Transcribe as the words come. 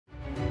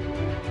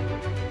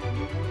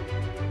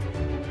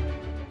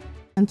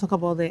And talk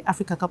about the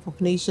Africa Cup of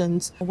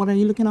Nations. What are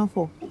you looking out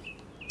for?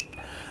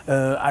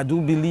 I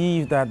do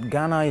believe that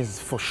Ghana is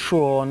for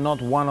sure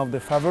not one of the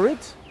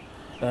favorites.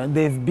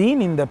 They've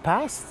been in the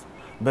past,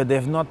 but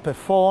they've not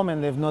performed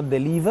and they've not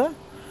delivered.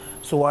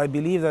 So I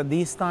believe that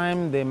this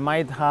time they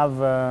might have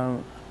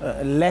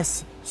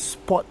less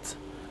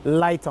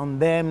spotlight on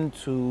them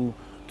to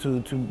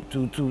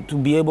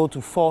be able to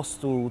force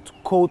to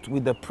cope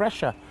with the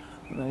pressure.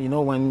 You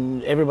know,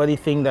 when everybody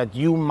thinks that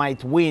you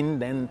might win,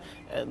 then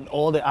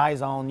all the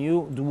eyes are on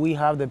you. Do we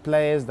have the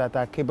players that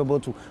are capable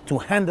to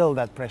handle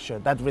that pressure,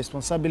 that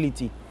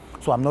responsibility?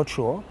 So I'm not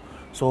sure.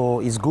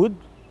 So it's good.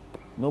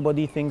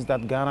 Nobody thinks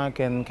that Ghana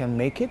can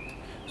make it.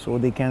 So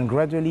they can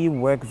gradually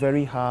work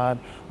very hard,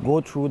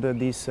 go through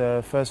this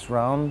first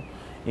round,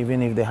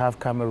 even if they have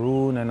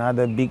Cameroon and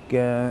other big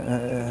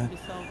and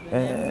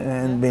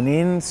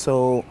Benin.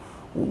 So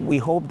we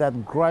hope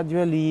that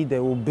gradually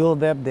they will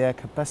build up their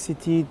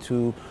capacity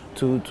to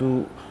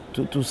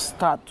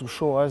start to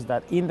show us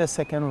that in the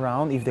second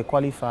round, if they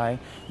qualify,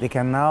 they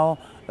can now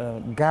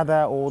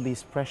gather all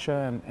this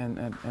pressure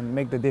and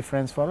make the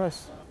difference for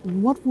us.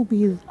 What will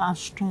be our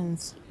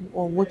strengths,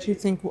 or what do you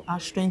think our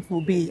strength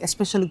will be,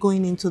 especially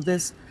going into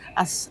this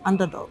as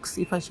underdogs,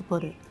 if I should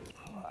put it?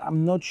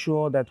 I'm not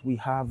sure that we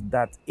have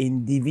that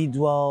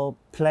individual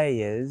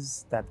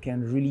players that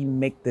can really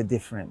make the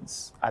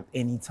difference at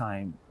any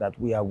time that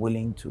we are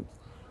willing to.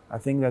 I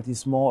think that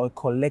it's more a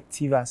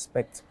collective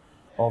aspect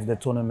of the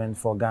tournament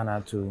for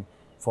Ghana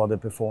for the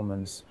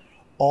performance,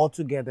 all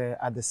together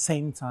at the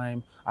same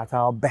time at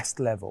our best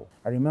level.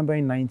 I remember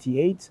in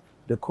 '98,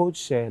 the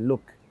coach said,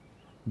 look,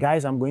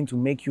 guys, I'm going to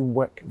make you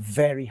work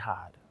very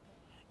hard.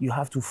 You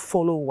have to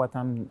follow what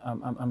I'm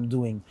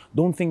doing.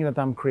 Don't think that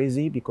I'm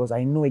crazy, because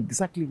I know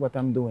exactly what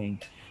I'm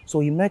doing. So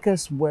he makes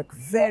us work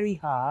very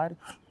hard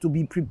to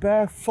be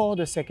prepared for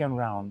the second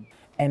round.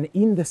 And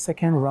in the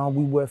second round,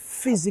 we were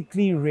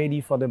physically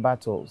ready for the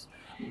battles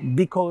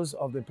because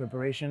of the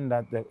preparation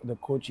that the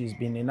coach has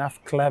been enough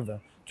clever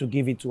to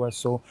give it to us.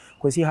 So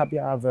Kwesi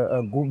Appiah have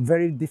a good,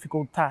 very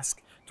difficult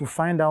task to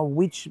find out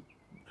which,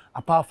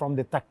 apart from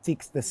the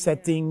tactics, the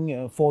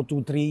setting,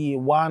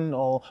 4-2-3-1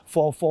 or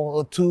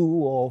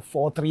 4-4-2 or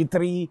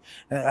 4-3-3,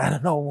 I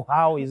don't know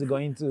how he's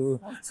going to.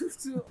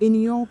 In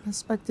your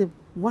perspective,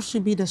 what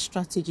should be the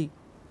strategy?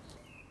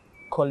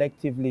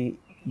 Collectively,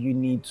 you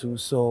need to,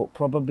 so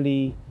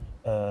probably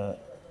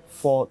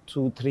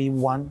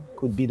 4-2-3-1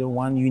 could be the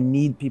one. You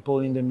need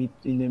people in the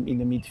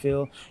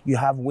midfield. You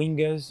have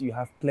wingers, you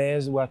have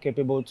players who are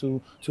capable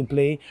to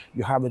play.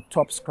 You have a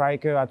top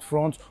striker at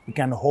front who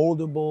can hold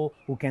the ball,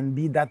 who can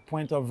be that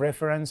point of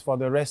reference for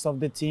the rest of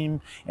the team.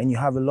 And you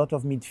have a lot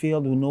of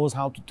midfield who knows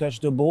how to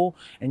touch the ball.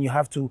 And you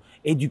have to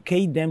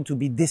educate them to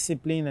be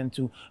disciplined and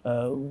to,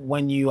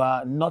 when you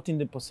are not in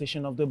the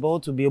possession of the ball,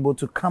 to be able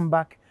to come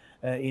back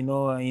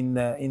in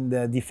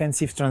the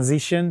defensive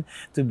transition,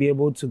 to be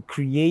able to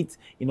create,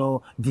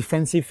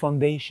 defensive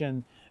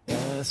foundation.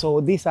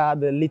 So these are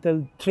the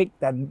little tricks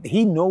that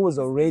he knows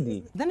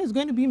already. Then it's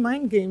going to be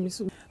mind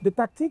games. The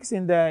tactics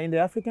in the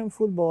African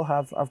football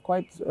have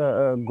quite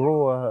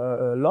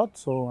grow a lot.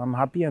 So I'm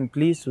happy and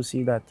pleased to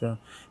see that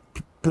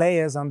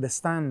players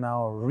understand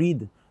now,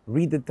 read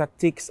the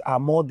tactics, are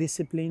more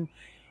disciplined.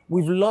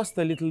 We've lost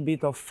a little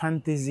bit of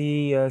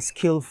fantasy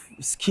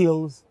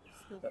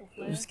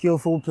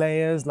skillful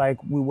players like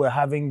we were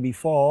having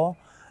before,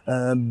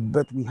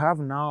 but we have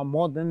now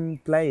modern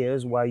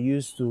players who are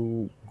used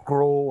to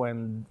grow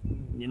and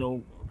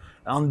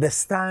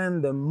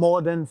understand the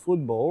modern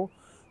football.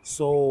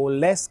 So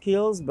less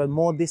skills, but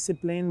more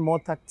discipline, more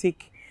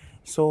tactic.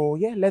 So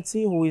yeah, let's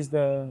see who is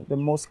the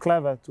most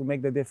clever to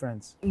make the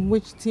difference.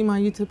 Which team are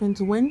you tipping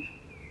to win?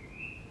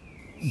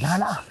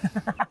 Ghana.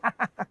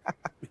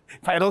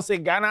 If I don't say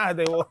Ghana,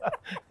 they will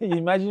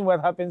imagine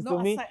what happens to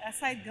me.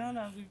 Aside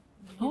Ghana, do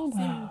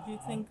you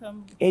think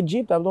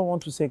Egypt? I don't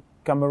want to say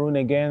Cameroon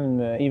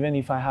again, even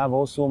if I have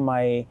also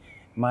my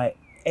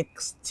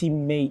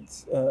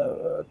ex-teammates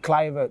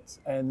Clivert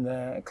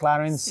and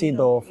Clarence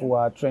Seedorf, who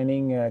are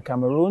training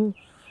Cameroon.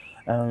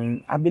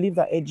 I believe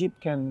that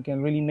Egypt can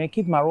really make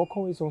it.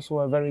 Morocco is also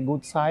a very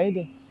good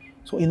side.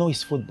 So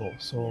it's football.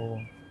 So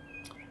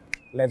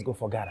let's go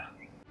for Ghana.